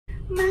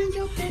Mind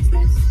your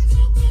business.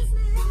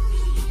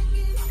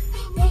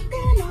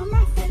 Working on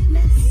my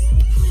fitness.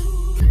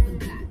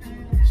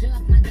 Show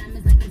off my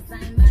diamonds like a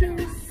sign by the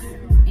rock.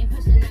 Ain't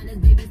pushing out his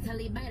baby's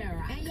telly by the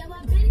rock. Hey, yo,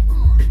 I been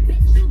on.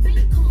 Bitch, you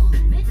been con.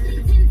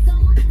 Bentley tints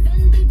on.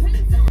 Fendi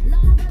prints on.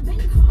 Laura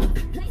been caught.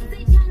 Play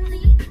say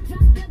Charlie.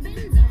 Drop the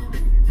Benz on.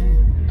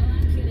 Oh,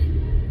 I'm kidding.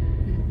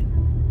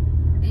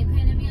 Ain't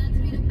painting me out to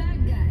be the bad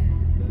guy.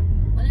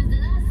 When is the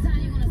last time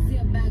you wanna see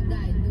a bad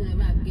guy do the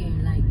rap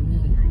game like me?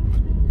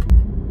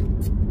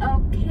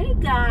 Okay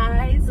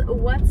guys,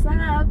 what's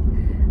up?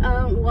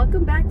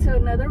 Welcome back to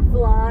another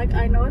vlog.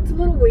 I know it's a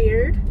little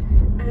weird.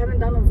 I haven't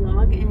done a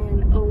vlog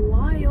in a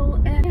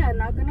while, and yeah,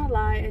 not gonna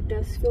lie, it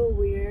does feel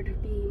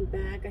weird being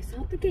back. I still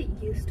have to get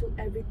used to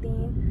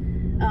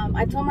everything.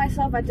 I told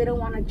myself I didn't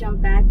want to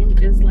jump back and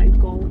just like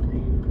go,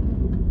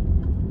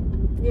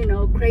 you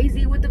know,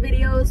 crazy with the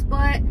videos,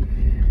 but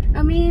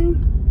I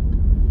mean,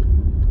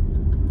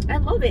 I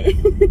love it.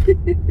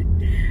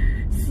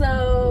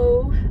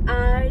 So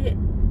I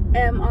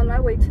am on my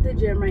way to the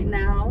gym right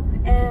now,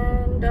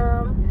 and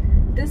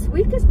this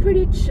week is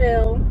pretty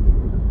chill.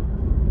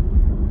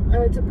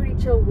 It's a pretty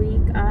chill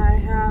week. I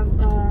have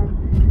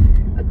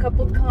a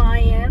couple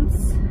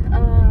clients.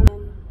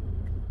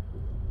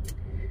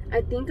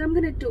 I think I'm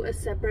gonna do a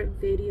separate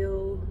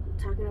video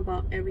talking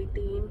about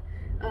everything.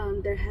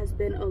 There has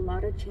been a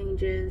lot of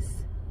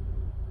changes.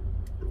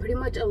 Pretty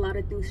much a lot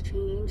of things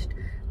changed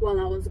while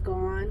I was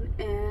gone,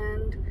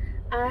 and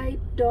I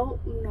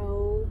don't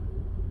know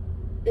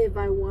if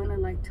I want to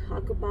like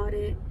talk about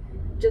it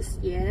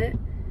just yet,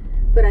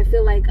 but I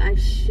feel like I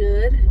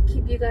should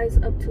keep you guys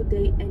up to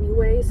date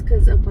anyways,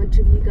 because a bunch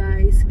of you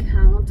guys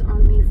count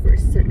on me for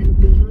certain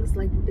things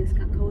like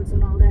discount codes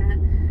and all that.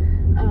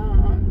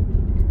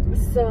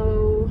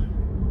 So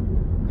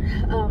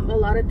a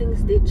lot of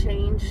things did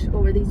change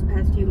over these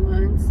past few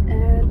months,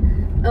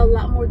 and a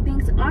lot more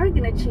things are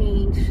gonna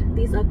change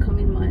these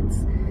upcoming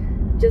months,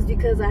 just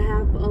because I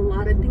have a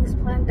lot of things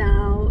planned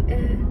out,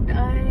 and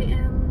I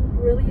am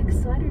really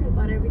excited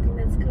about everything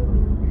that's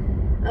coming.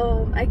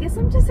 I guess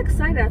I'm just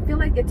excited. I feel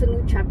like it's a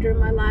new chapter in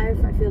my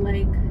life. I feel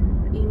like,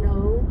 you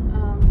know,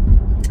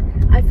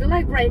 I feel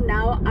like right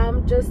now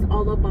I'm just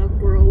all about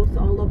growth,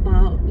 all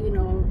about, you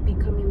know,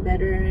 becoming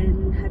better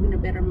and having a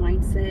better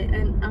mindset,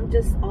 and I'm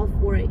just all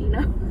for it, you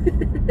know.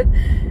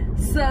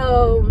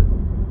 So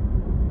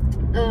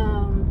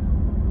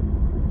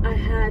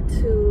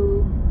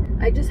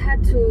I just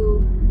had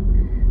to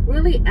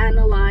really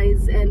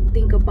analyze and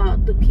think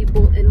about the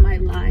people in my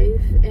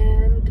life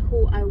and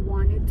who I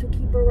wanted to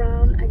keep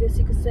around, I guess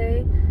you could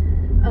say.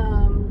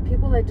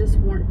 People that just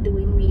weren't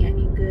doing me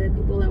any good,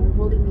 people that were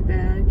holding me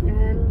back,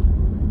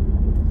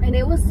 and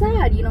it was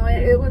sad, you know.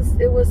 It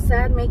was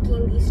sad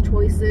making these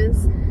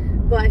choices,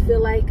 but I feel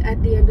like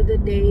at the end of the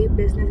day,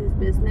 business is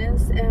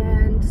business,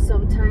 and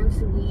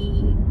sometimes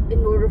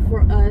in order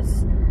for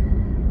us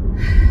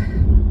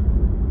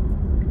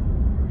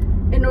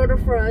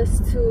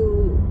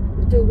to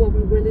do what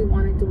we really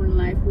want to do in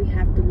life, we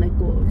have to let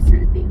go of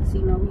certain things,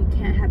 you know. You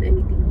can't have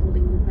anything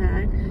holding you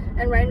back,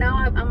 and right now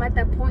I'm at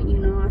that point, you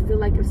know. I feel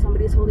like if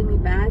somebody's holding me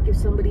back, if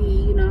somebody,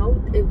 you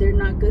know, if they're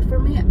not good for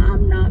me,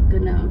 I'm not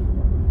gonna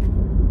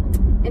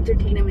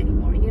entertain them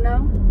anymore, you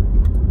know.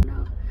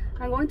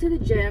 I'm going to the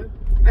gym.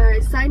 I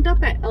signed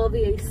up at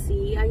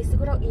LVAC. I used to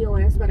go to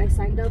EOS, but I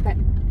signed up at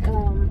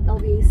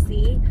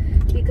LVAC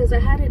because I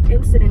had an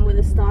incident with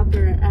a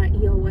stalker at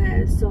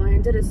EOS, so I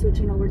ended up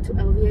switching over to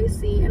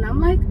LVAC, and I'm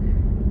like,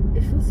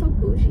 it feels so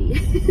bougie.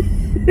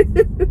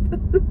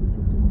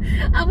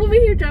 I'm over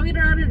here driving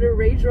around in a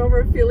Range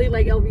Rover feeling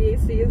like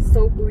LVAC is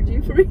so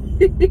bougie for me.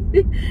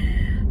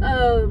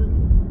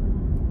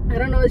 I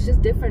don't know, it's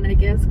just different, I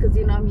guess, because,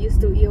 you know, I'm used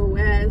to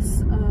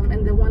EOS,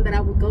 and the one that I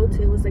would go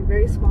to was like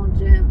very small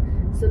gym.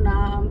 So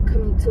now I'm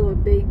coming to a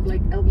big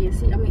like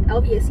LVAC. I mean,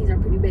 LVACs are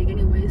pretty big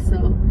anyway,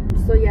 so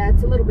yeah,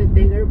 it's a little bit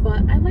bigger,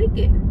 but I like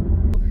it.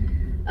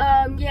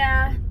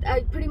 Yeah,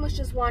 I pretty much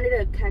just wanted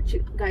to catch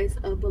you guys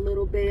up a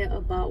little bit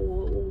about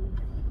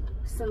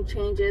some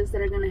changes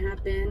that are gonna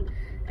happen,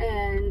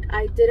 and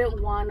I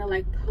didn't want to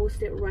like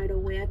post it right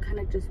away. I kind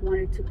of just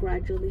wanted to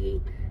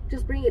gradually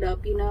just bring it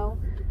up, you know.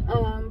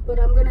 But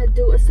I'm gonna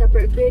do a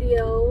separate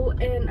video,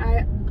 and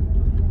I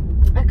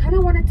kind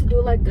of wanted to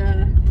do like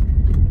a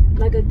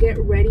get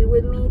ready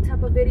with me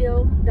type of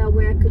video. That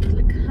way I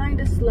could kind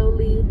of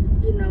slowly,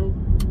 you know,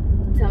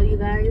 tell you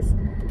guys,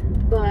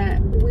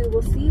 but we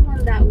will see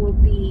when that will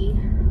be.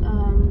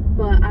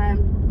 But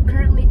I'm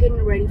currently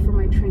getting ready for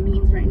my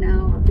trainings right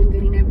now. I've been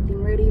getting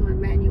everything ready, my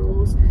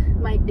manuals,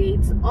 my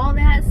dates, all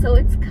that, so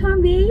it's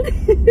coming.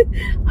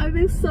 I've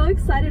been so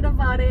excited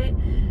about it.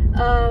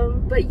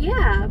 But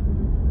yeah,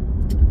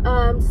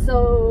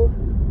 so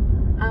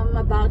I'm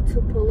about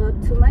to pull up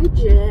to my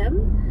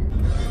gym.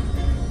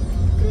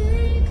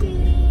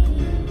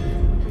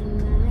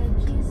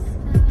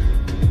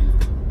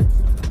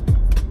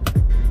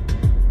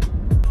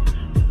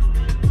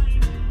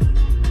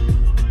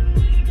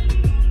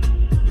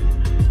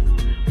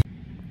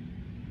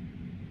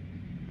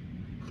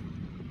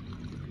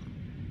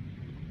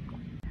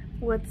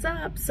 What's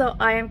up? So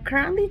I am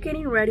currently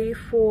getting ready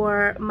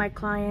for my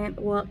client.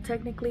 Well,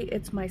 technically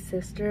it's my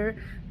sister,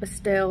 but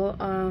still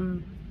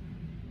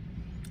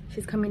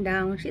she's coming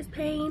down, she's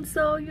paying,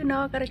 so you know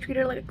I gotta treat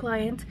her like a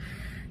client.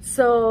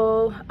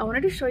 So I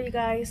wanted to show you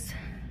guys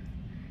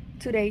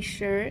today's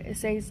shirt. It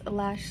says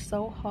 "Lash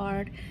So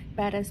Hard,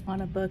 Badass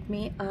Wanna Book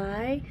Me."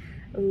 I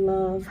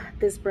love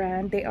this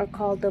brand. They are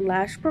called the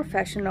Lash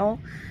Professional.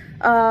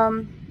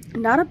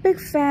 Not a big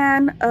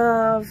fan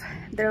of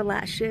their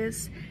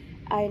lashes.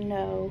 I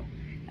know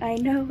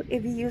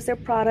if you use their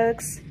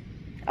products,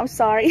 I'm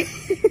sorry.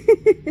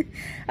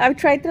 I've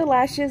tried their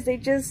lashes, they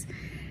just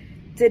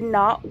did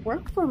not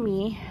work for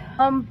me.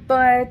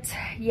 But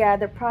yeah,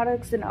 the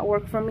products did not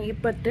work for me,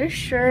 but their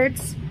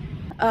shirts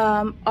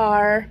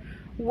are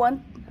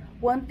one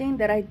thing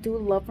that I do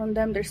love from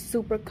them. They're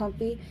super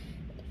comfy.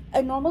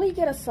 I normally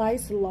get a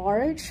size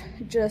large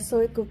just so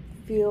it could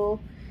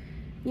feel,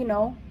 you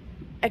know,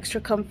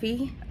 extra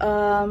comfy.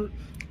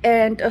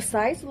 And a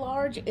size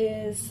large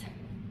is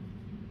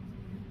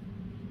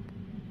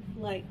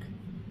like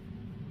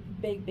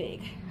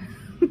big.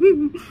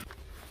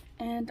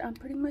 And I'm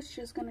pretty much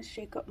just gonna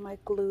shake up my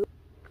glue.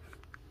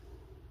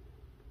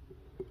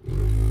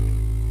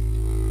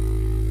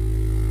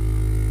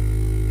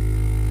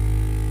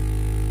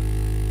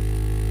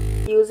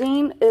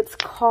 It's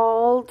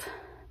called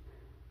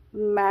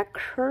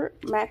Macart.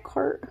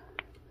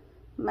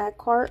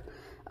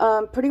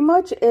 Pretty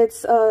much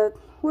it's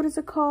what is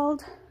it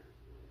called?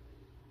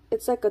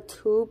 It's like a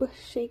tube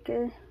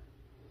shaker.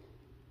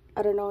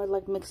 I don't know, it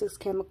like mixes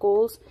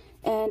chemicals,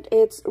 and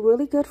it's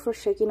really good for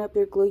shaking up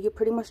your glue. You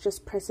pretty much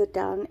just press it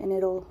down and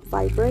it'll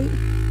vibrate.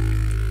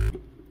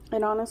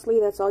 And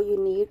honestly, that's all you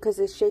need, because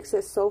it shakes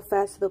it so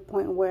fast to the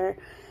point where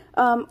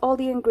all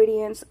the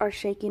ingredients are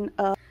shaking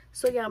up.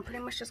 So yeah, I'm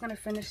pretty much just gonna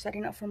finish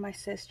setting up for my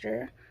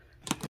sister.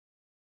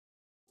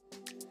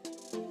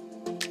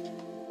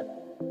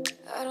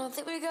 I don't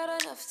think we got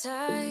enough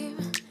time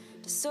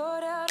to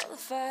sort out all the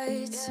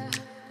fights, to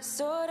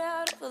sort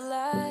out all the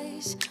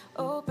lies.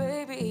 Oh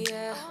baby,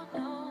 yeah.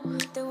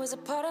 There was a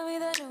part of me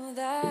that knew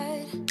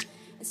that, and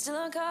still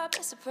I'm caught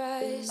by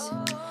surprise.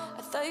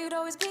 I thought you'd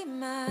always be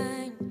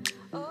mine.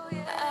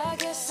 I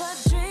guess our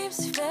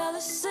dreams fell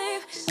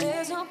asleep.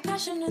 There's no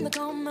passion in the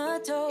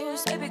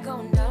comatose. Baby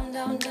going down,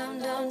 down, down,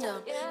 down,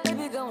 down.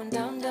 Baby going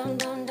down, down,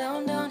 down,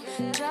 down, down.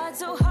 Tried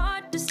so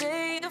hard to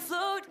stay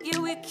afloat. Yeah,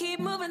 we keep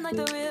moving like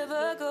the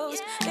river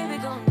goes. Baby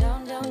going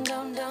down, down,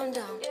 down, down,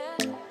 down.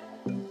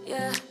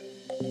 Yeah.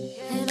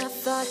 And I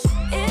thought,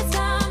 it's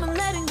time I'm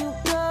letting you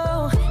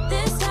go.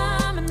 This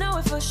time I know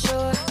it for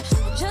sure.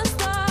 Just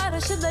thought I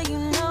should let you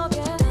know.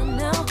 Yeah,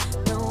 now,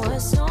 no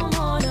words no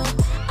more, no.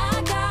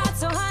 I got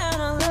so high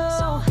on a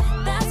low.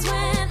 That's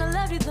when I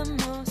love you the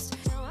most.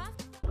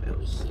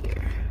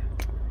 Here.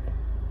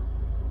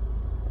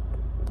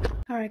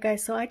 Alright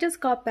guys, so I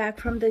just got back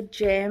from the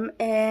gym,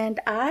 and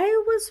I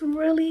was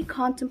really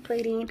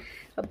contemplating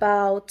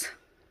about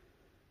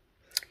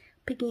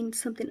picking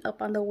something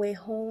up on the way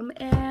home,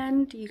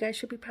 and you guys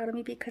should be proud of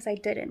me because I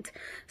didn't.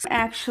 So I'm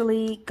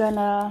actually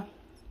gonna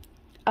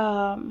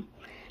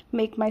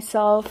make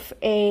myself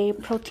a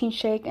protein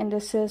shake, and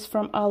this is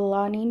from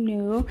Alani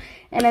Nu,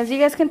 and as you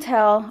guys can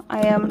tell,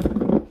 I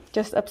am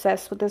just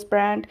obsessed with this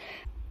brand.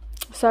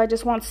 So I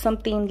just want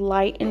something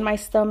light in my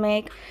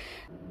stomach,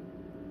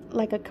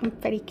 like a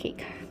confetti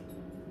cake.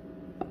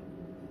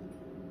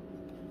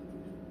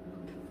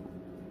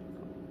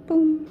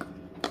 Boom.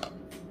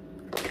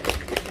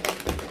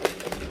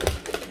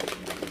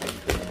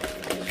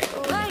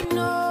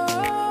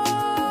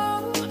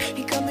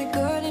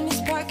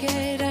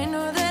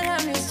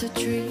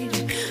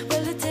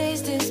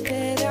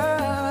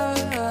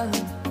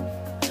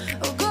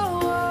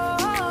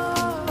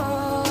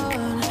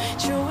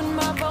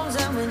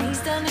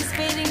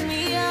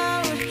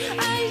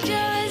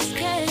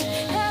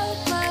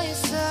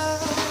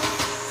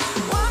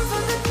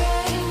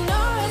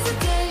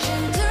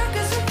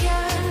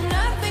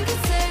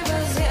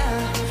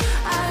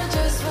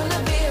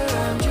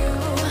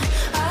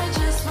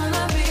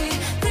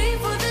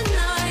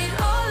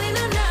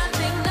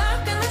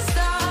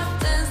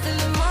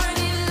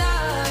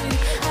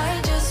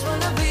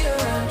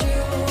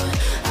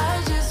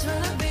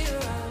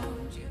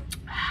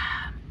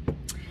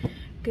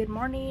 Good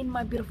morning,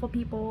 my beautiful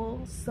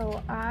people.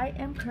 So I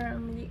am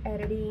currently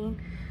editing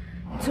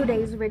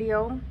today's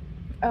video.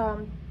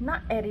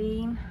 Not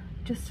editing,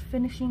 just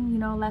finishing, you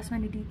know, last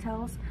minute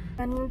details.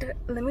 And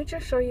let me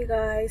just show you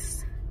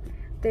guys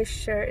this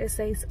shirt. It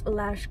says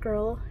Lash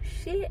Girl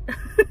shit.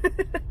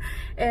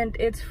 And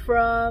it's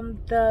from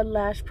the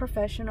Lash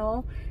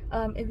Professional.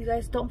 If you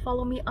guys don't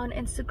follow me on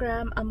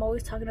Instagram, I'm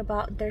always talking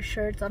about their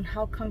shirts, on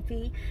how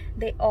comfy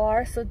they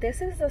are. So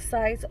this is a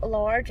size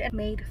large and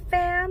made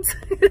fans.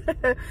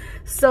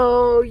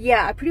 So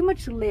yeah, I pretty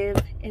much live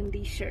in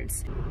these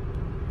shirts.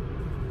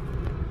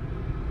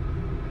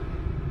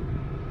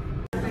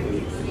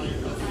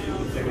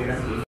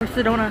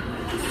 Sedona.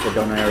 so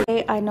don't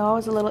worry. I know I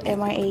was a little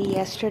MIA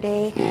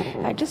yesterday.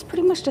 I just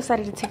pretty much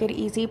decided to take it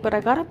easy, but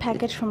I got a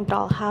package from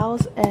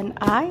Dollhouse and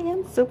I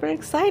am super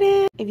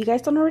excited. If you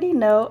guys don't already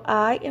know,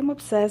 I am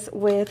obsessed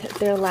with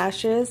their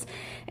lashes,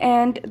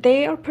 and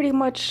they are pretty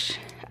much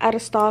out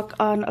of stock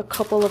on a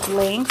couple of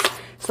lengths.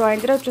 So I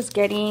ended up just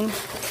getting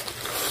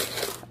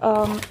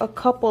a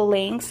couple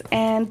lengths,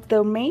 and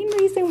the main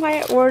reason why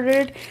I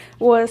ordered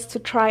was to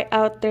try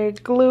out their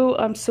glue.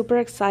 I'm super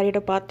excited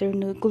about their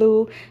new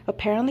glue.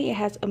 Apparently it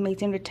has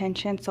amazing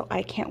retention, so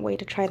I can't wait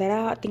to try that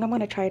out. I think I'm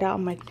going to try it out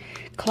on my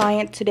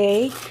client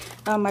today.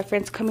 My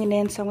friend's coming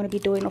in, so I'm going to be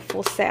doing a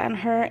full set on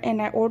her,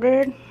 and I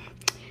ordered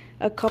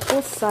a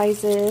couple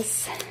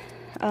sizes.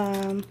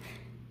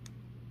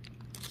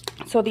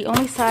 So the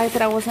only size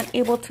that I wasn't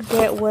able to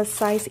get was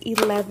size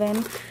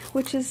 11,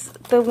 which is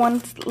the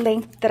one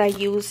length that I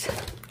use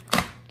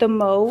the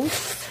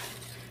most.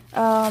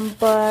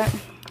 But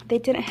they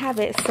didn't have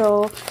it.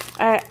 So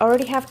I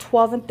already have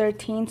 12 and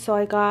 13. So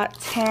I got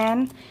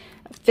 10,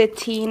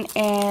 15,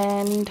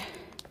 and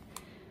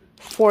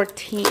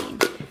 14.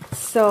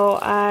 So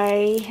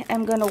I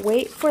am going to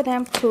wait for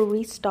them to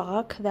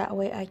restock. That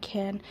way I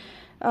can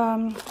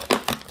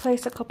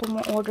place a couple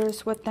more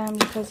orders with them,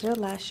 because their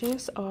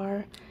lashes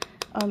are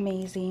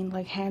amazing.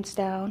 Like, hands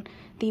down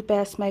the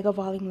best mega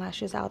volume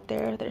lashes out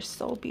there. They're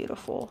so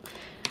beautiful.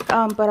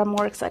 But I'm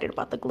more excited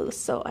about the glue,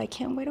 so I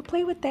can't wait to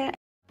play with that.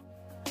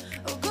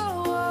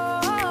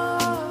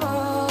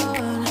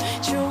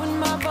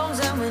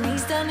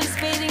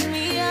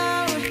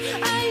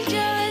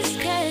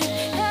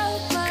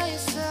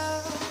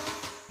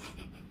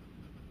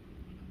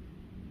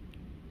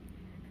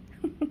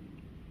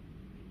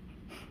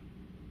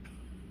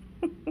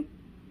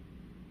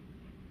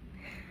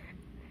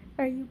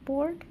 Are you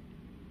bored?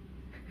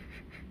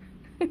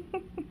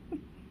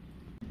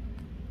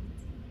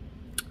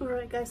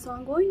 Alright guys, so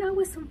I'm going out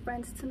with some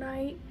friends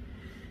tonight,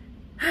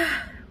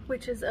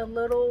 which is a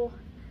little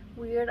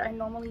weird. I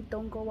normally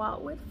don't go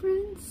out with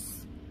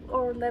friends,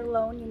 or let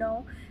alone, you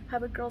know,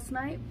 have a girls'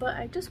 night. But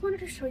I just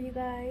wanted to show you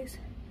guys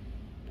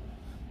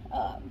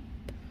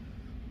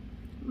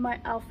my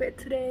outfit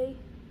today.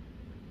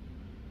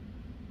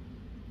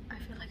 I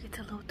feel like it's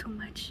a little too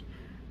much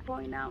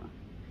going out.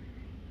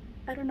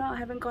 I don't know, I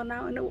haven't gone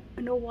out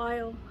in a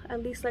while,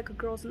 at least like a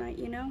girls' night,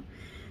 you know?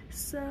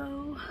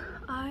 So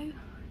I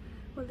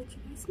will let you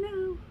guys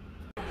know.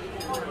 I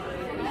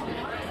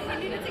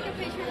need to take a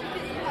picture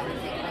because you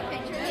haven't taken a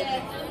picture.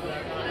 Yes.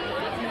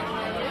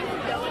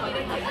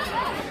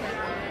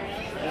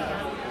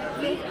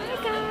 Hey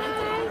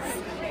guys!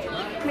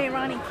 Come here,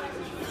 Ronnie.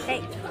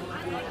 Hey.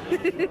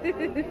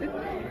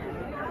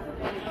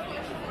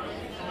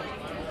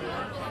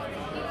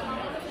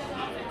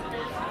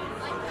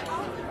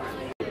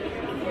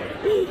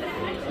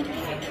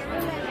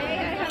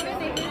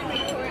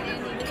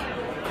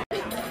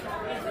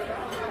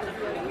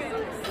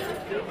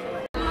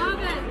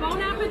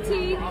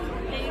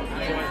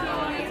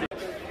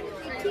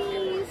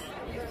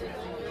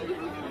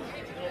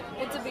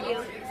 What's a big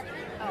deal?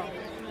 Oh.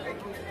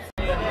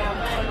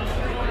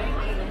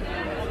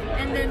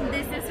 And then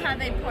this is how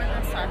they pour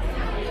the sauce.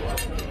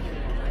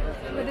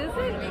 What is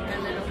it? Make a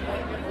little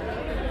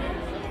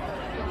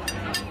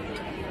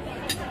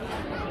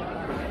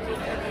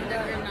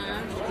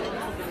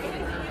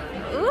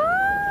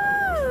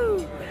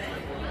Ooh!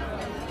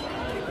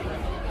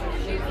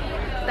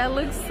 That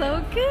looks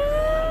so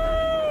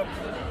good!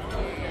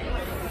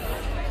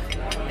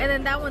 And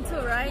then that one too,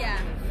 right? yeah.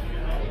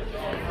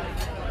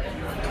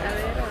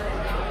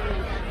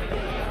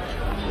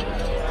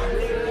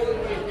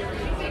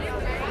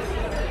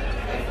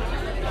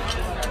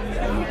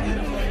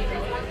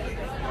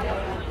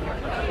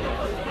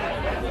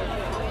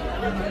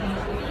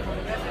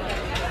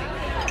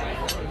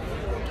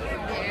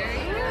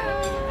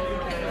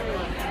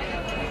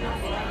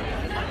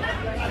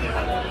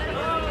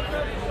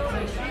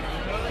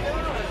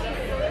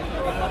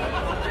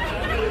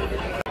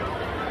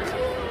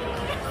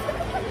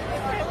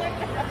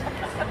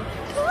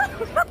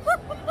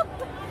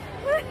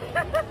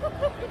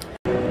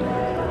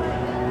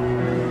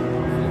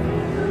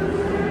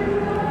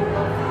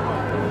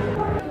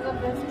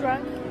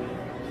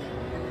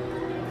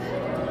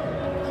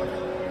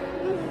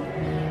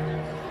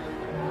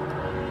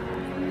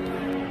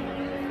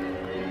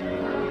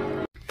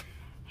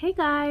 Hey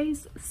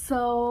guys,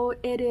 so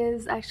it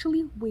is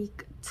actually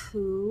week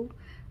 2.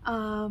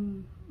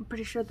 I'm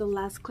pretty sure the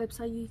last clips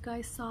that you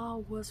guys saw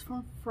was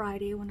from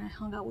Friday when I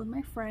hung out with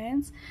my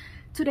friends.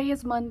 Today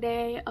is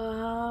Monday.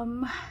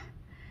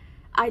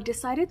 I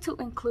decided to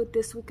include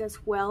this week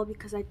as well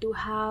because I do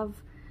have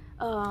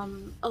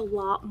a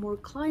lot more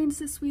clients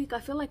this week. I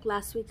feel like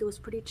last week it was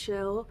pretty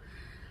chill,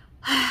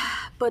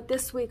 but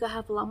this week I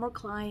have a lot more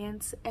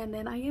clients, and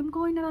then I am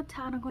going out of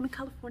town. I'm going to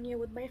California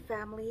with my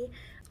family.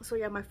 So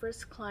yeah, my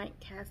first client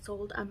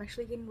canceled. I'm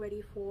actually getting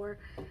ready for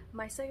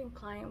my second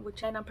client,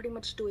 and I'm pretty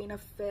much doing a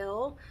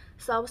fill.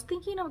 So I was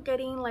thinking of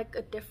getting like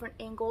a different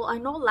angle. I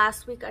know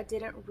last week I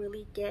didn't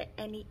really get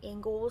any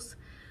angles,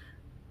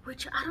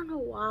 which I don't know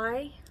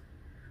why.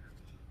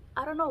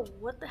 I don't know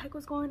what the heck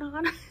was going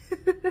on.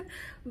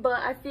 But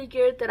I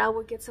figured that I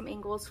would get some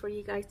angles for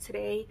you guys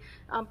today.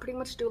 Pretty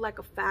much do like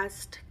a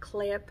fast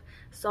clip.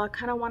 So I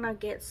kind of want to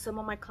get some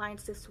of my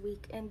clients this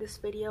week in this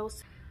video.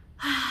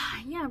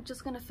 Yeah, I'm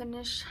just gonna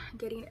finish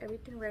getting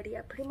everything ready.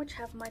 I pretty much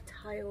have my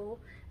tile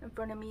in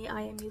front of me.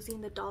 I am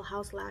using the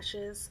dollhouse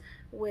lashes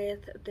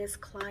with this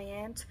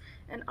client,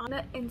 and I'm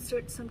gonna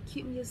insert some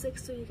cute music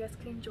so you guys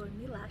can enjoy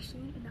me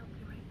lashing, and I'll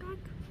be right back.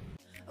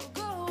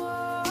 Go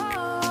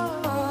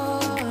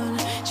on,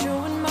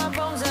 chewing my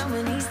bones out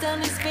when he's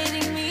done is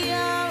spitting me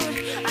out.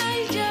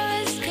 I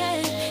just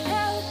can't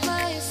help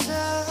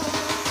myself.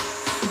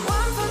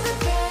 One for the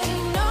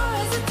pain, no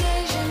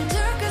hesitation.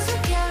 Took us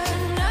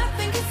again,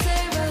 nothing can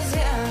save us.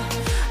 Yeah,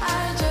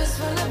 I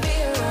just wanna be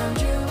around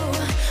you.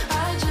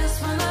 I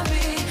just wanna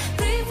be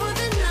free for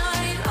the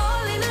night,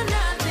 all in or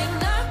nothing.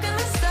 Not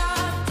gonna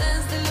stop,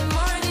 dance till the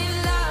morning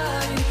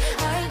light.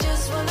 I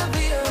just wanna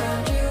be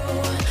around you.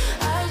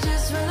 I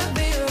just wanna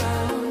be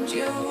around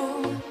you.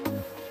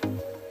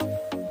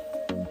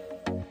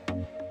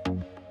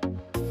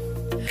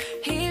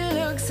 He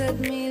looks at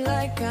me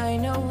like I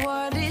know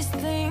what he's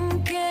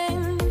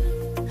thinking,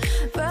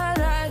 but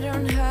I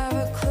don't have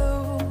a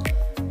clue.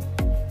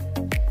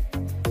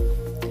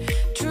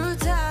 True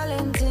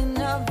talent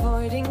in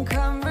avoiding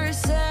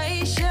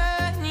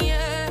conversation,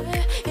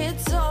 yeah,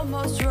 it's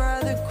almost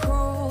rather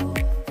cruel.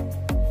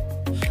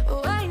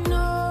 Oh, I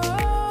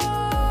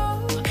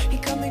know he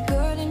got me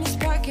good in his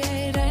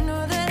pocket. I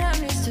know that I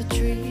missed a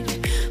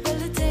treat. Well,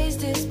 the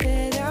taste is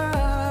bitter.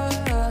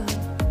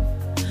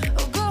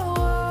 Oh, go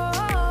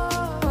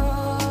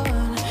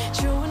on,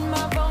 chewing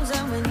my bones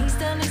out when he's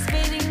done is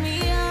spitting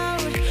me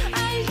out.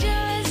 I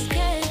just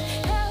can't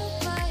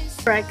help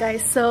myself. Alright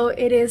guys, so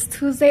it is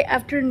Tuesday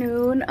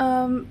afternoon.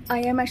 I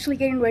am actually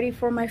getting ready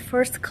for my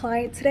first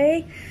client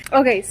today.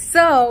 Okay,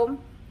 so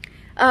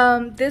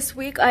this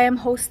week I am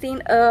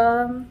hosting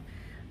a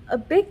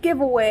big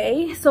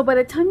giveaway. So by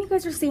the time you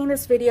guys are seeing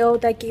this video,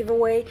 that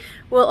giveaway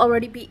will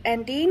already be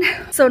ending.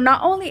 So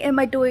not only am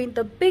I doing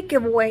the big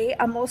giveaway,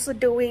 I'm also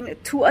doing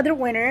 2 other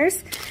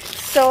winners.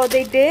 So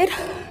they did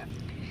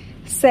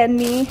send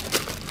me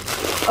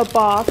a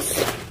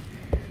box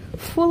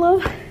full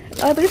of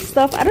other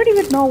stuff. I don't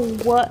even know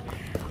what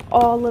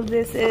all of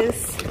this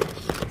is.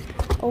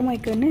 Oh my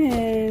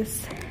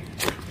goodness.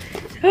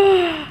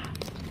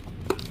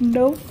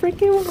 No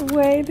freaking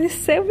way. They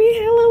sent me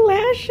hella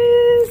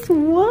lashes.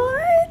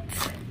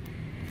 What?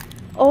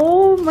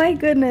 Oh my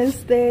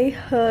goodness. They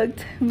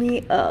hooked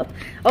me up.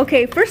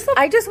 Okay, first off,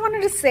 I just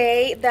wanted to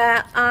say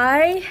that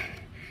I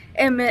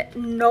am in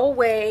no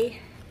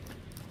way.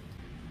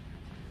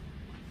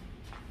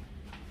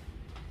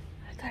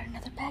 I got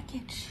another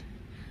package.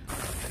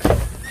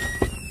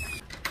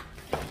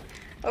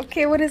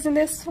 Okay, what is in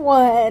this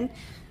one?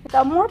 I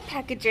got more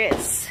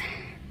packages.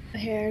 The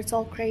hair, it's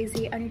all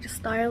crazy. I need to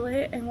style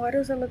it. And why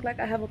does it look like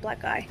I have a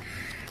black eye?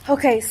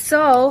 Okay,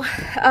 so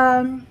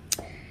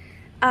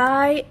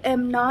I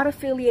am not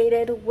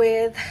affiliated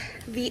with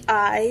the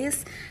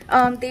eyes.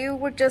 They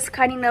were just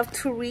kind enough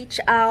to reach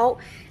out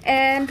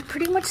and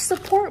pretty much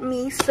support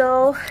me.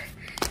 So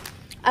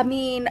I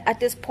mean, at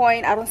this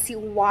point, I don't see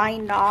why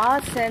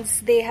not, since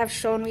they have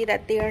shown me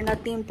that they are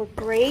nothing but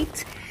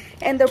great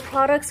and their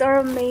products are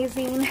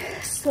amazing.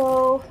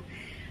 So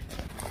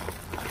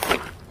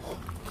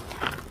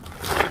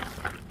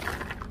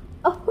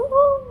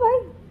oh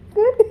my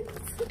goodness.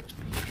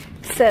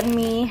 Sent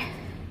me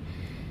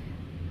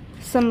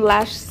some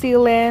lash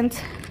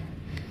sealant,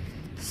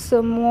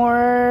 some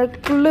more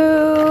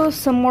glue,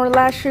 some more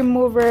lash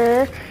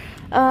remover.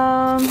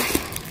 I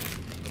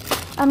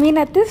mean,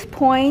 at this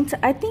point,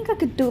 I think I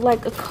could do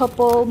like a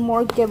couple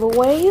more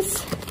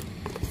giveaways.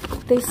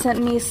 They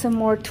sent me some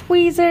more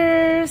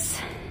tweezers,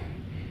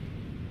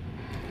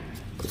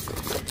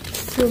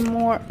 some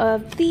more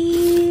of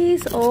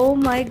these. Oh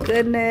my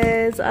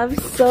goodness, I'm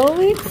so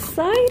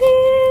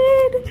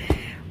excited.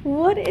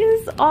 What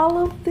is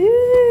all of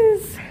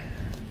this?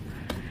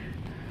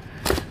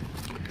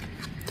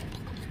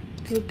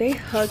 Dude, they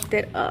hooked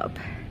it up.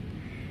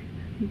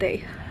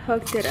 They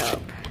hooked it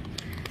up.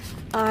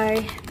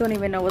 I don't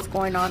even know what's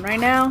going on right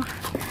now.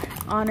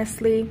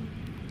 Honestly,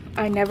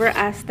 I never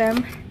asked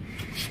them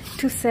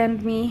to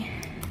send me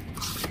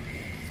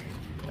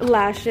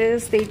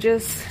lashes. They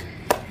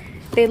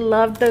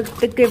loved the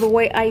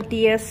giveaway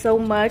idea so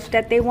much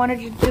that they wanted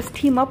to just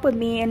team up with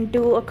me and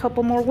do a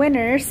couple more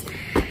winners.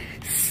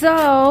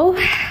 So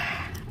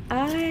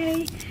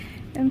I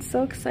am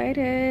so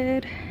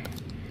excited.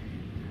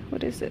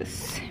 What is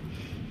this?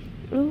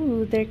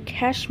 Ooh, they're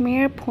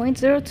cashmere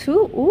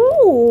 0.02.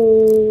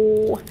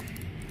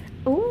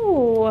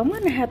 Ooh, I'm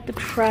gonna have to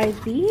try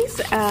these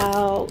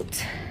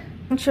out. A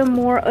bunch of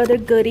more other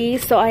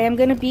goodies, so I am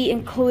gonna be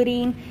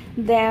including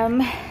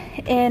them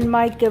in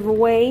my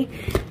giveaway.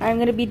 I'm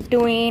gonna be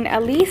doing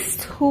at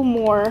least 2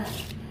 more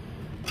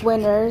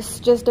winners.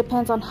 Just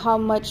depends on how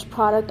much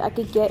product I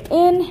could get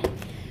in.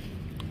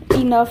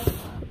 Enough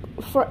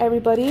for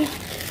everybody,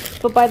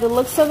 but by the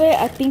looks of it,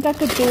 I think I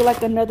could do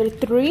like another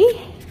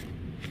 3.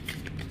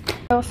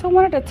 I also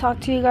wanted to talk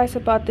to you guys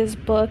about this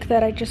book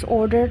that I just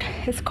ordered.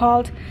 It's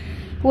called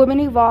Women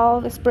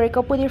Evolve. It's Break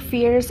Up With Your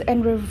Fears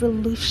and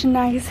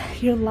Revolutionize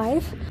Your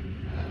Life.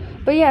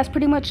 But yeah, it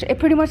pretty much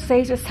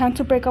says it's time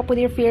to break up with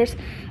your fears,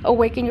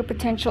 awaken your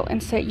potential,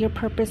 and set your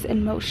purpose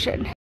in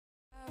motion.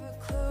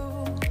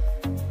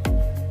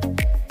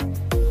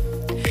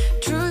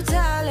 True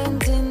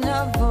talent in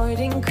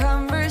avoiding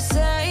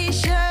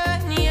conversation,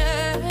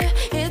 yeah,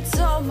 it's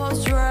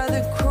almost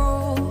rather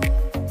cruel.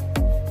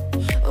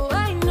 Oh,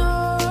 I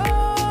know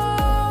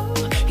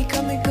he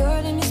got me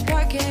good in his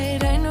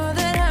pocket. I know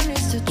that I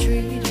missed a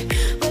treat.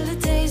 Well, the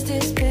taste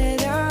is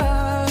better.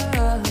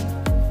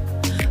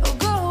 Oh,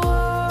 go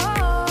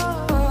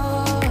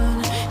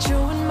on,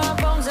 chewing my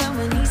bones, and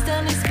when he's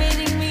done, he's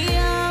spitting me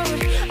out.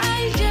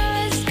 I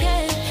just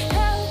can't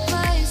help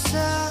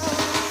myself.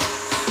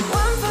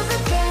 One for the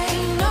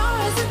pain, no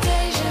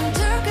hesitation.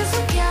 Took us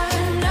we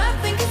can,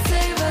 nothing can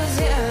save us,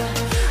 yeah.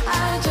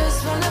 I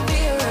just wanna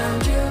be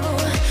around you.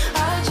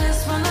 I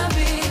just wanna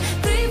be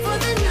three for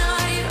the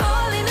night,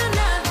 all in or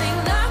nothing.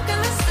 Not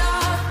gonna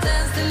stop,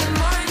 dance till the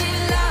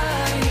morning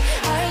light.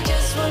 I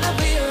just wanna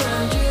be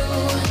around you.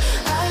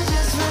 I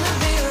just wanna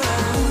be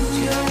around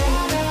you.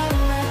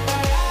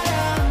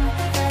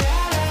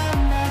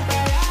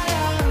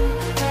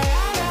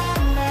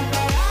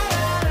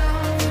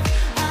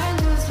 I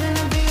just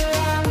wanna be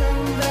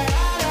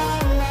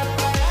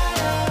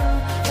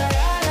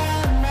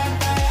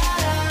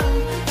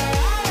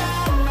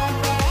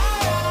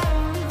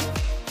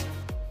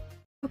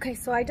Okay,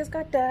 so I just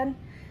got done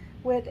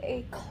with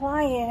a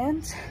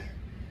client.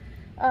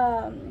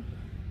 I'm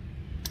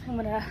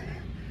gonna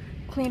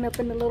clean up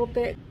in a little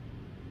bit.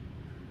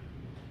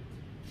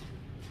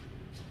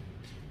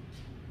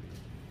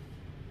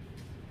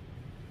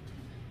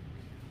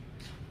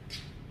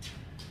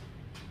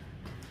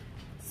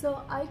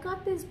 So I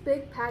got this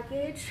big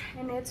package,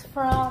 and it's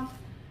from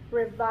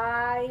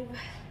Revive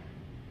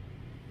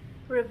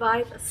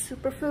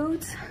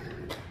Superfoods.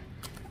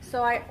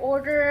 So I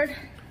ordered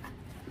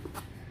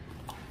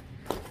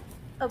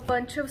a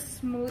bunch of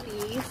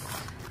smoothies.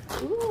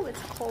 Ooh,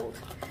 it's cold.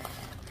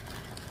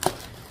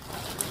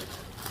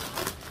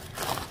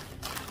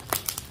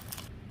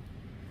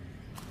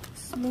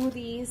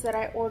 Smoothies that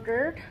I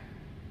ordered. Is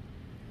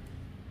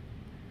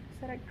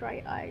that like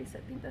dry ice? I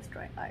think that's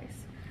dry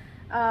ice.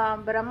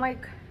 But I'm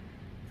like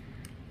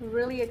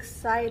really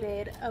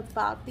excited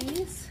about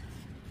these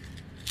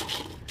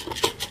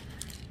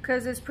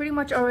because it's pretty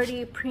much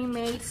already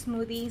pre-made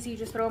smoothies. You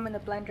just throw them in the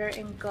blender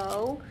and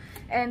go.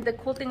 And the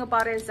cool thing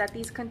about it is that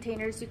these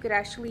containers, you could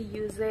actually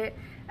use it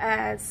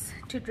as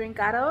to drink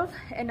out of.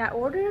 And I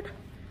ordered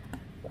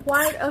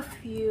quite a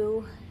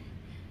few.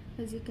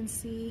 As you can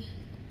see,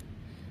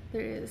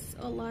 there is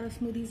a lot of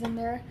smoothies in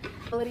there.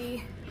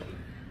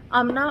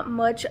 I'm not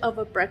much of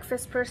a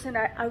breakfast person.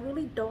 I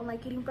really don't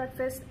like eating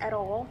breakfast at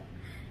all.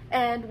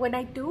 And when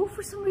I do,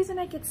 for some reason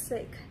I get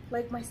sick.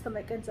 Like my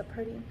stomach ends up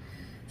hurting.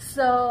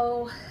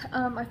 So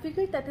I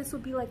figured that this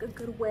would be like a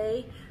good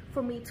way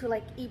for me to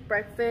like eat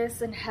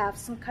breakfast and have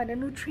some kind of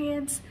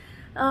nutrients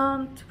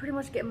to pretty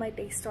much get my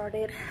day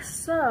started.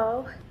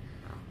 So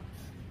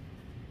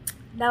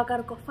now I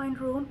gotta go find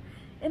room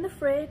in the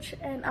fridge,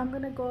 and I'm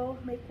gonna go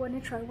make one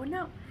and try one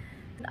out.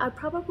 I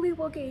probably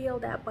will get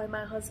yelled at by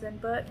my husband,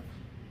 but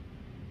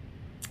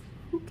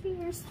who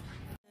cares?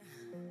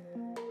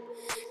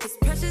 Cause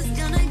pressure's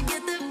gonna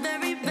get the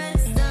very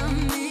best of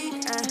me.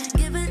 I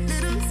give a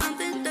little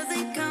something,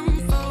 doesn't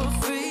come for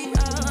free.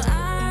 Oh,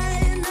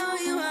 I know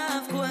you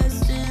have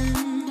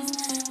questions,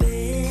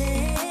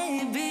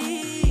 baby.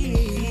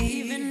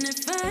 Even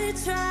if I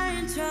try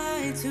and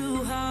try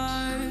too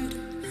hard,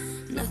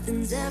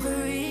 nothing's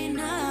ever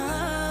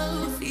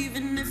enough.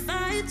 Even if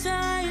I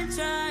try and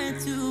try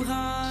too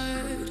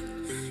hard,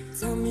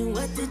 tell me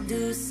what to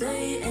do,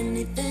 say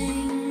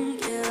anything.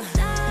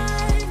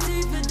 Dive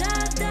deeper,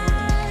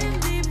 dive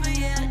deeper,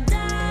 yeah.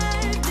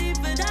 Dive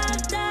deeper,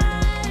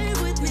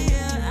 dive with me,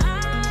 yeah. I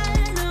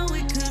know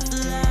we could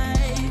fly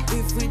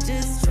if we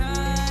just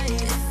try.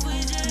 If we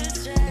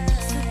just try.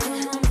 So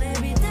come on,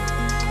 baby,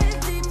 dive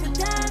deeper,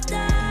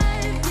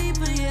 dive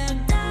deeper, yeah.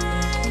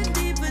 Dive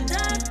deeper,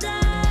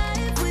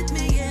 dive with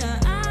me, yeah.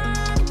 I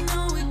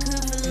know we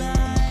could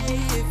fly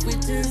if we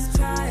just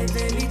try,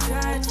 baby,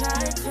 try,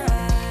 try,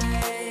 try.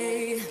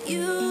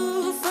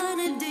 You find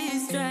it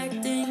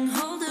distracting,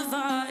 hold of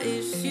our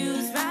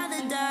issues,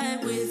 rather die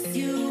with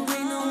you. We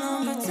no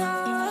longer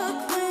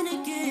talk when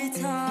it gets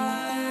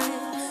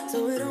hard,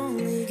 so it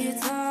only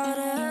gets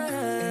harder.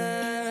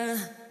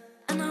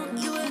 I know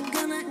you are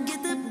gonna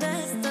get the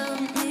best of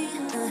me.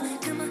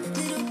 Come a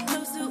little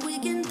closer, we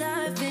can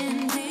dive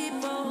in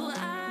deep.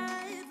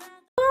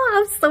 Oh,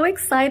 I'm so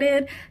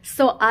excited.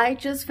 So I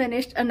just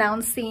finished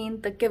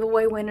announcing the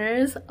giveaway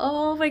winners.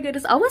 Oh my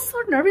goodness, I was so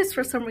nervous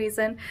for some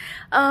reason.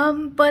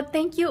 But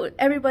thank you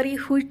everybody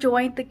who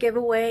joined the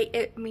giveaway.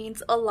 It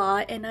means a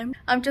lot, and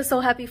I'm just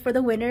so happy for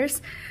the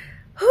winners.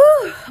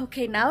 Whew.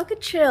 Okay, now I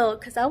could chill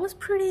because I was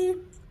pretty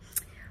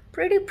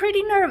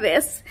pretty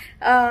nervous.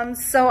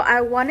 So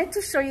I wanted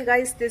to show you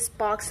guys this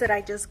box that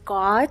I just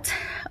got.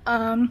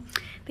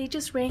 They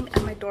just rang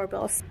at my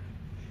doorbell.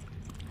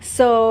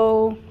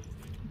 So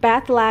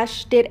Bath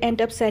Lash did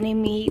end up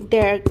sending me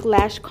their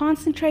lash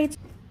concentrates.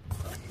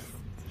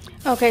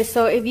 Okay,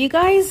 so if you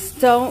guys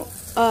don't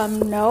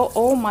know,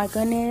 oh my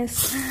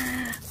goodness,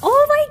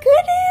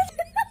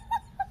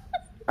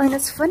 and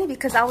it's funny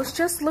because I was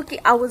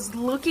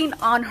looking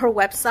on her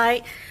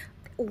website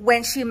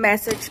when she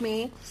messaged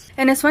me,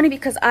 and it's funny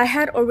because I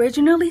had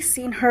originally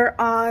seen her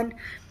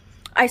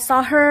I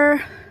saw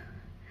her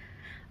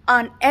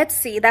on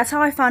Etsy. That's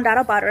how I found out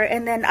about her,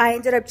 and then I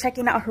ended up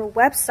checking out her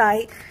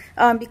website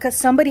because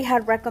somebody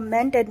had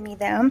recommended me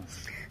them.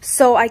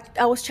 So I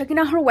was checking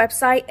out her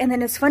website, and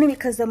then it's funny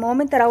because the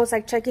moment that I was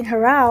like checking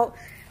her out,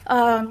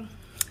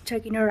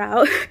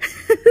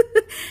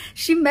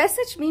 she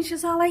messaged me.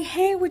 She's all like,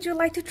 hey, would you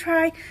like to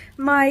try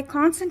my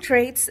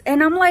concentrates?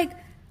 And I'm like,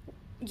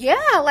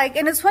 yeah, like,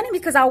 and it's funny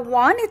because I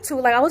wanted to,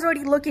 like, I was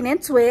already looking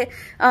into it.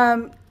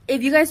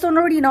 If you guys don't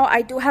already know,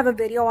 I do have a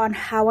video on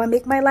how I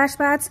make my lash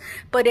pads,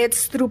 but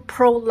it's through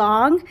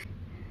Prolong.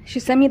 She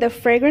sent me the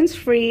fragrance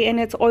free, and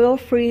it's oil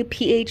free,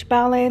 pH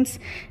balance,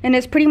 and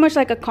it's pretty much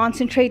like a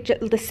concentrate,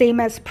 the same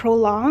as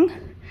Prolong,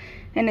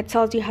 and it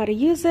tells you how to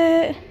use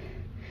it,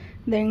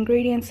 the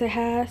ingredients it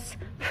has.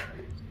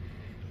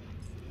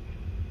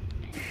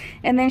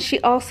 And then she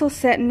also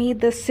sent me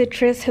the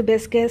citrus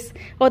hibiscus,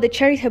 or the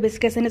cherry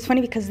hibiscus, and it's funny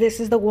because this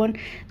is the one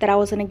that I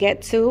was gonna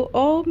get to.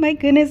 Oh my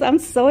goodness, I'm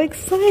so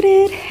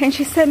excited. And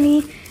she sent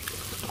me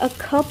a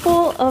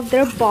couple of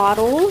their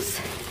bottles.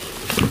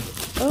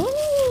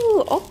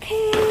 Oh,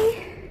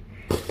 okay.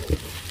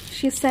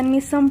 She sent me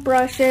some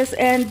brushes,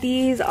 and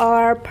these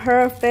are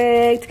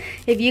perfect.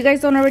 If you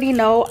guys don't already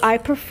know, I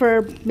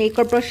prefer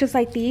makeup brushes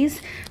like these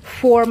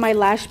for my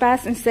lash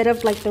pads instead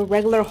of like the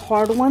regular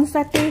hard ones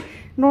that they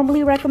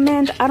normally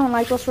recommend. I don't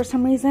like those for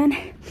some reason.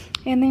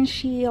 And then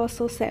she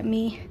also sent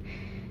me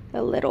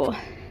a little,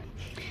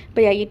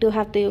 but yeah, you do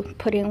have to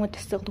put in with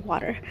distilled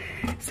water.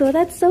 So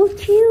that's so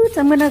cute.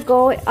 I'm gonna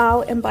go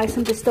out and buy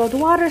some distilled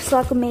water so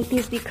I can make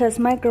these because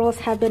my girls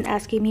have been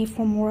asking me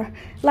for more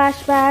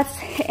lash baths,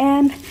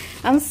 and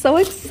I'm so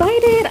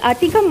excited. I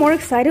think I'm more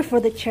excited for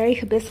the cherry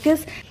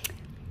hibiscus.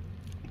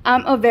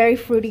 I'm a very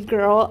fruity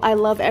girl. I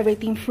love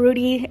everything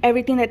fruity,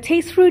 everything that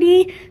tastes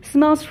fruity,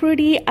 smells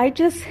fruity.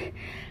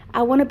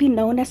 I want to be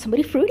known as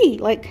somebody fruity.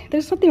 Like,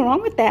 there's something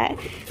wrong with that.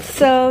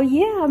 So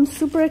yeah, I'm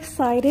super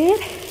excited.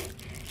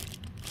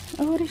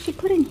 Oh, what did she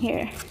put in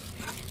here?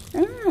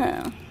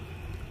 Oh.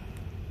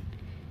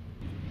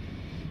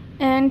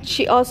 And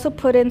she also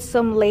put in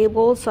some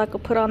labels so I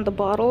could put on the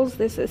bottles.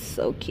 This is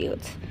so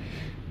cute.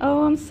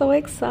 Oh, I'm so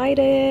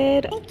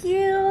excited. Thank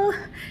you.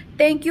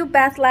 Thank you,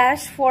 Bath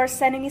Lash, for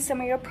sending me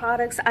some of your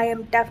products. I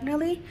am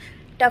definitely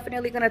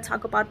gonna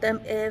talk about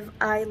them if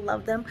I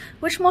love them,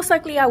 which most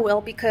likely I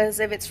will, because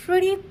if it's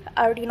fruity,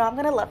 I already know I'm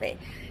gonna love it.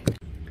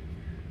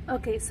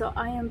 Okay, so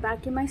I am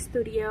back in my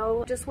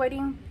studio, just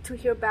waiting to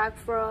hear back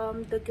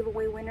from the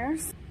giveaway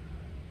winners.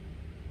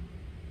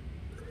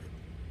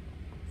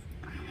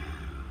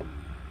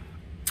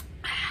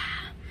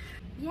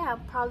 Yeah,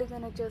 I'm probably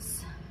gonna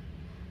just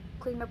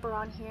clean up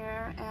around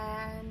here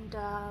and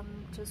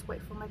just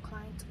wait for my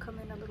client to come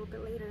in a little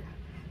bit later.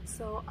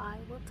 So I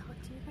will talk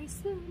to you guys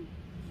soon.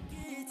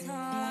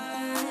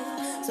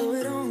 So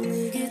it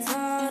only gets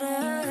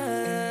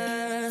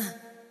harder.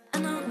 I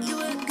know you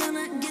are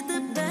gonna get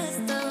the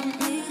best of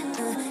me.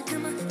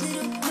 Come a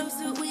little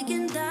closer, we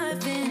can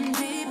dive in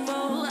deep.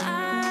 Oh,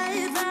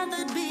 I'd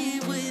rather be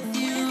with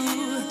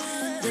you,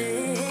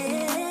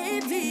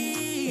 baby.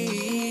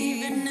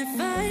 Even if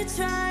I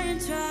try and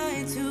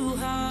try too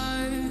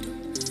hard,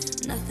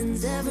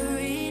 nothing's ever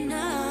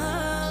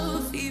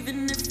enough.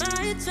 Even if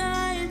I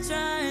try and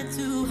try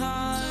too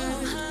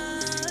hard,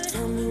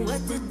 tell me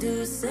what to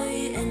do,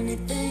 say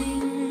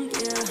anything,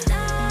 yeah.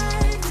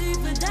 Dive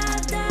deeper,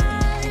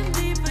 dive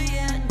deeper,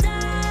 yeah.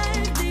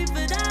 Dive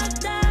deeper,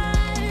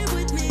 dive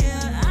with me,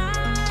 yeah. I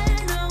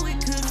know we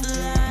could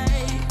fly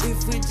if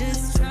we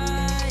just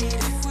tried,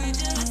 if we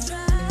just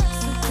tried.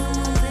 So come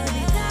on,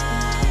 baby,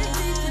 dive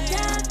deeper,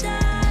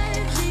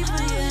 dive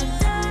deeper, yeah.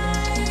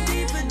 Dive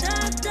deeper,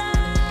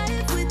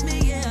 dive with me,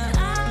 yeah. I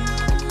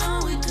know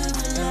we could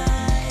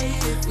fly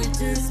if we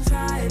just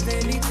try,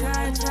 baby,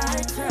 try, try,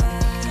 try.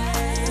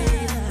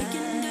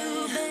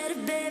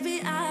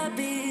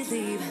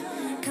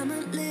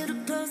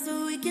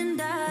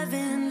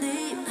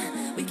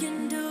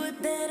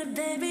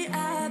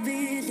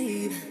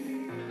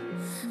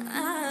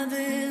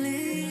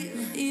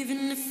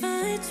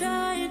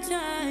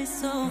 Try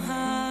so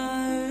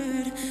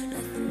hard,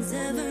 nothing's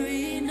ever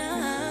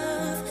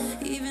enough.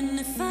 Even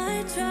if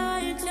I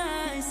try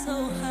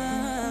so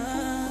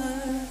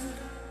hard.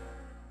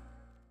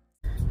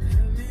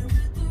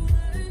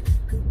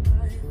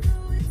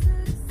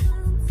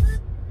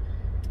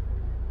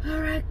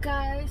 Alright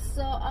guys,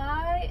 so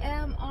I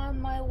am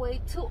on my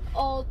way to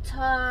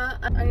Ulta.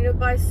 I need to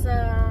buy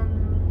some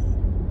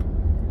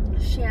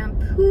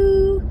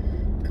shampoo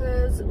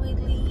because we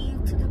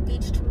leave to the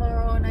beach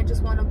tomorrow and I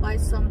just want to buy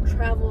some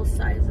travel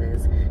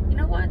sizes. You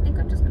know what? I think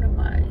I'm just gonna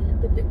buy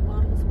the big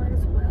bottles. Might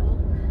as well.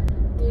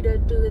 Need to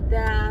do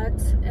that,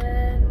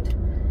 and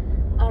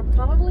I'll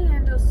probably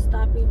end up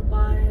stopping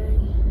by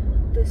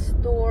the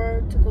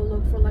store to go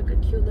look for like a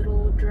cute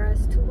little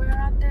dress to wear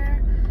out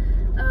there,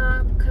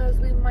 because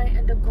we might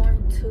end up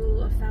going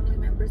to a family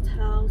member's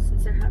house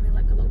since they're having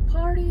like a little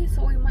party.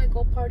 So we might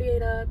go party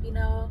it up, you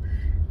know,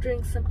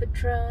 drink some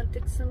Patron,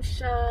 take some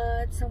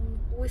shots, some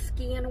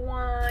whiskey and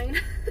wine.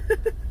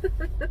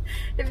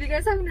 If you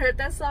guys haven't heard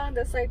that song,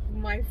 that's like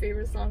my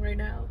favorite song right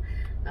now.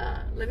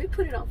 Let me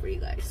put it on for you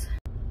guys.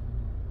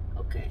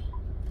 Okay.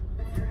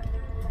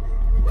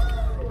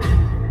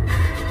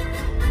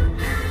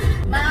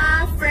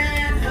 My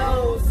friend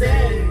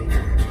Jose,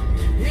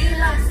 he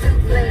likes to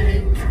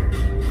play.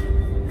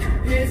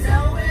 He's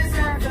always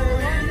up for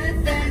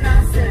anything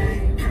I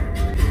say.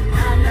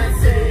 I'm not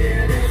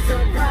saying it's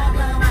a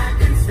problem, I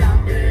can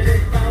stop it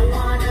if I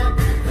wanna.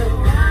 The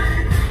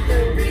wine, the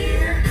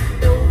beer,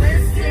 the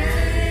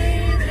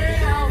whiskey, they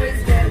always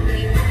get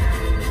me.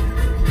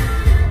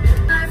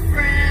 My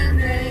friend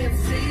named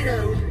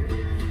Cito,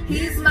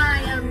 he's my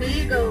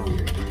amigo.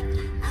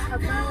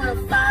 I'm gonna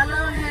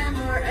follow him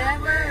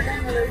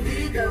wherever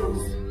he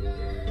goes.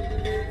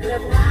 The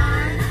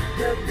wine,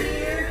 the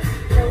beer,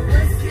 the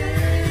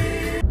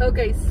whiskey.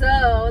 Okay,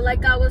 so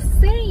like I was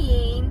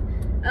saying,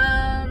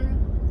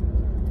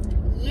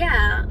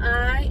 yeah,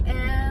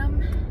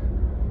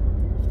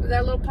 we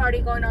got a little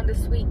party going on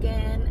this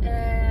weekend,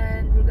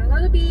 and we're gonna go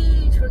to the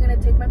beach. We're gonna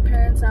take my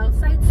parents out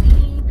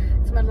sightseeing.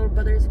 It's my little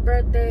brother's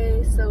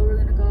birthday, so we're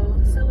gonna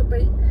go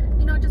celebrate,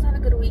 you know, just have a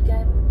good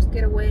weekend, just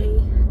get away,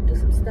 do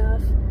some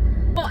stuff.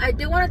 Oh, I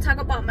did want to talk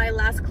about my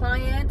last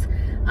client.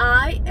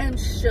 I am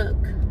shook.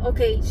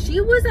 Okay, she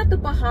was at the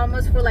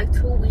Bahamas for like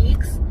 2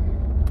 weeks,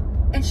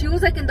 and she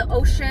was like in the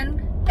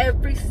ocean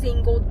every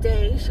single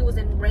day. She was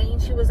in rain.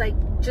 She was like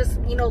just,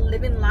 you know,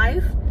 living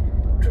life,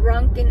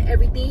 drunk and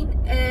everything,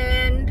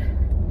 and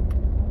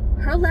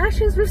her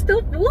lashes were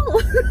still full.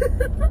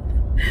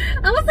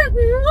 I was like,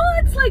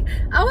 what? Like,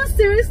 I was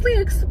seriously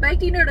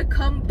expecting her to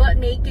come butt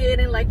naked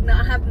and like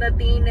not have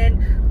nothing,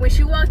 and when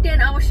she walked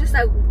in, I was just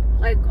like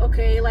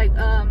okay, like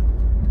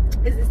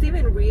is this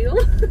even real?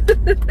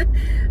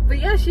 But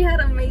yeah, she had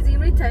amazing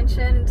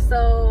retention,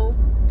 so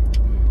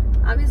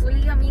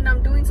obviously, I mean,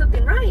 I'm doing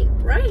something right?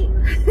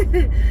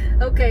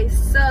 Okay,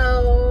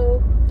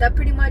 so that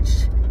pretty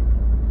much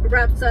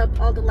wraps up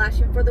all the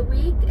lashing for the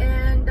week,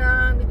 and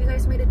if you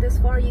guys made it this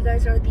far, you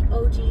guys are the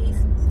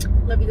OGs.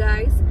 Love you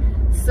guys.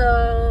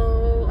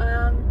 So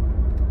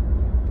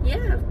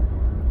yeah,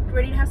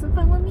 ready to have some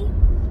fun with me?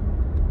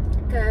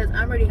 Because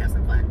I'm ready to have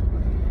some fun.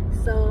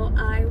 So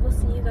I will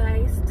see you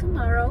guys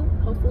tomorrow,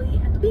 hopefully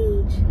at the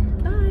beach.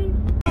 Bye.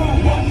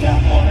 Watch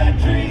out for that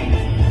tree.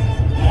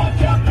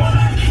 Watch out for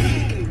that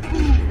tree.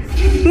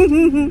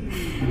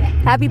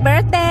 Happy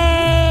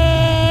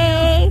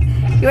birthday!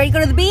 You ready to go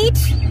to the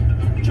beach?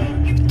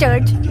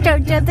 George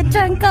of the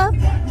jungle.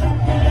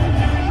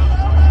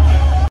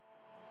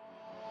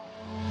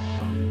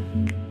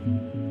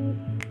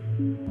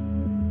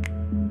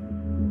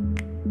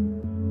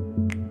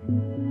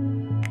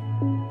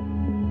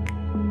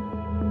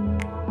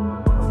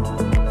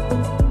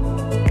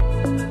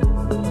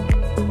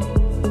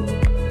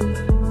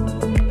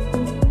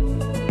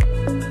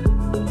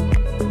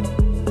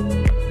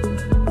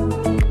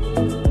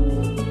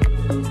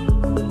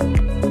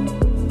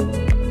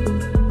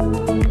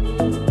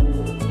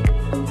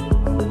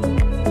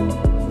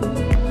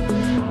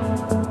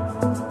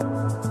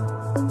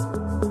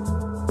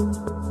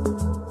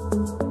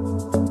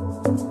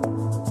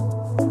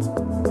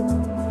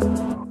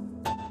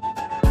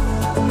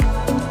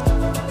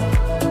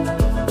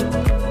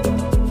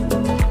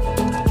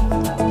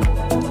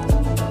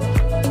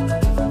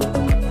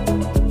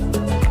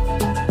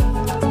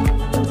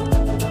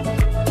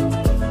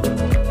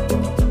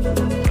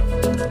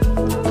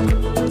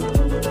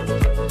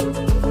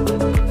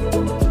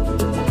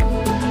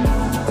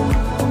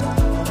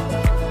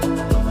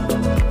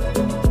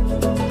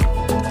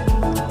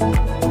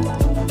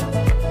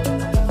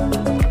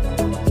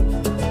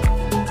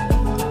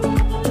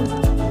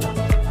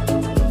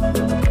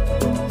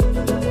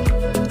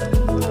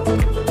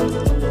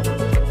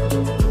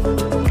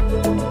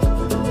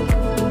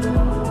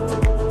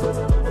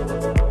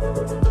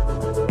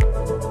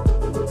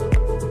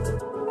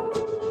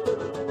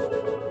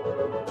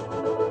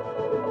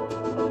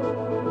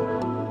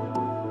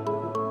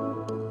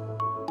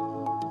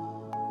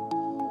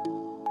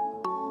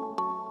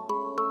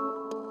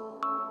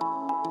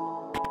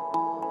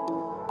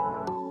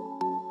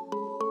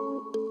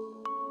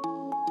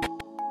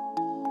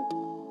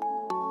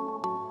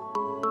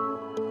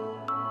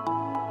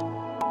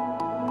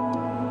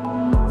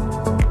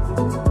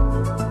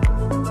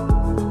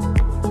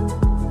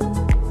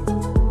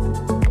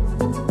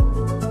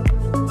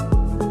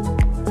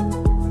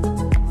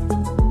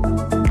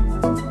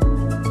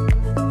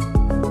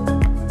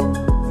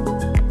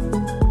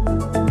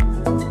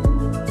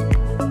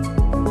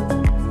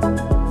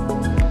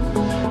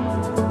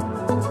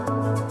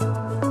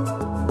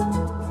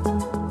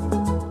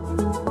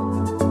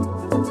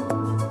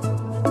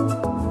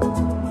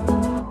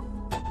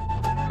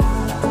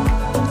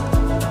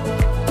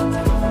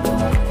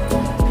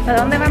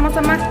 dónde vamos,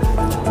 mamá?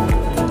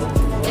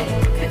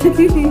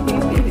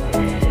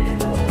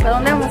 ¿Para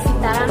dónde vamos?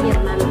 Visitar a mi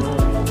hermana.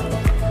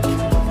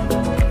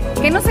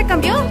 ¿Qué no se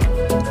cambió?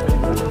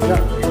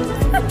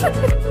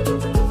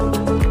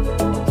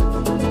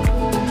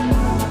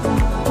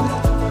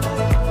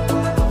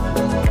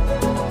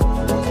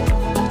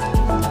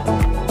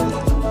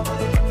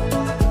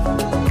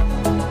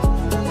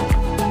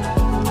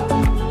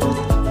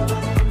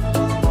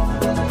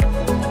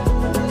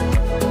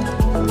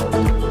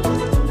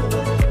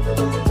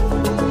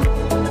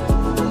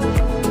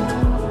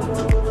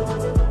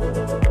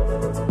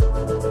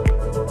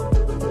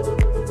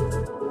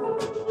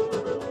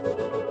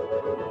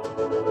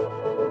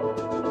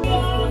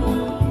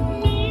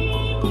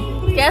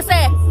 ¿Qué hace?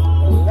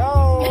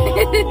 Hello.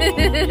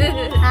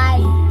 Hi.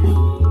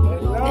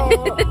 Hello.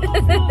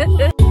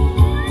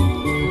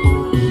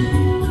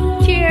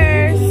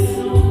 Cheers.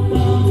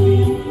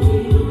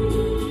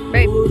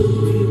 Babe.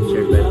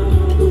 Cheers, babe.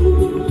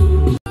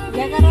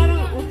 ¿Ya agarraron?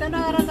 ¿Usted no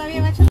agarró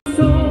todavía, macho?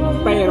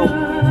 Pero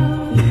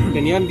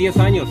tenían 10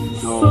 años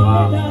de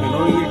no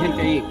vivir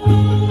gente ahí.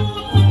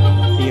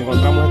 Y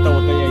encontramos esta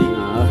botella ahí.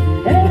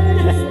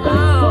 Oh.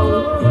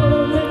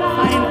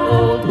 Fine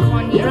old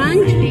cognac.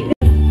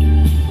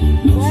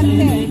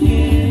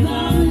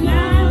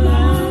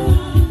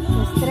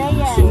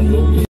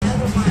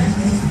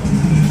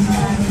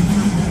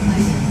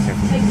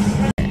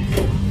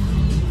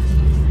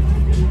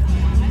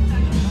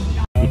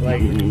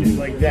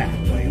 Like that.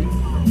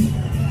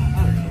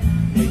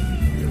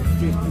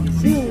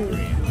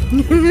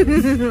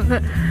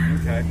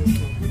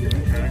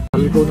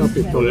 Con una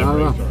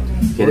pistolada.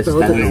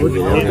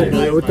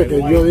 Ahorita que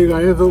yo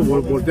diga eso,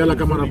 voltea la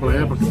cámara para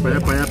allá, porque para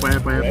allá.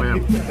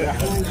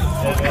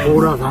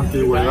 Puras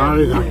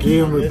antigüedades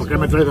aquí, hombre, ¿por qué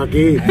me traes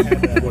aquí?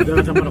 Voltea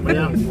la cámara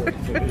para allá.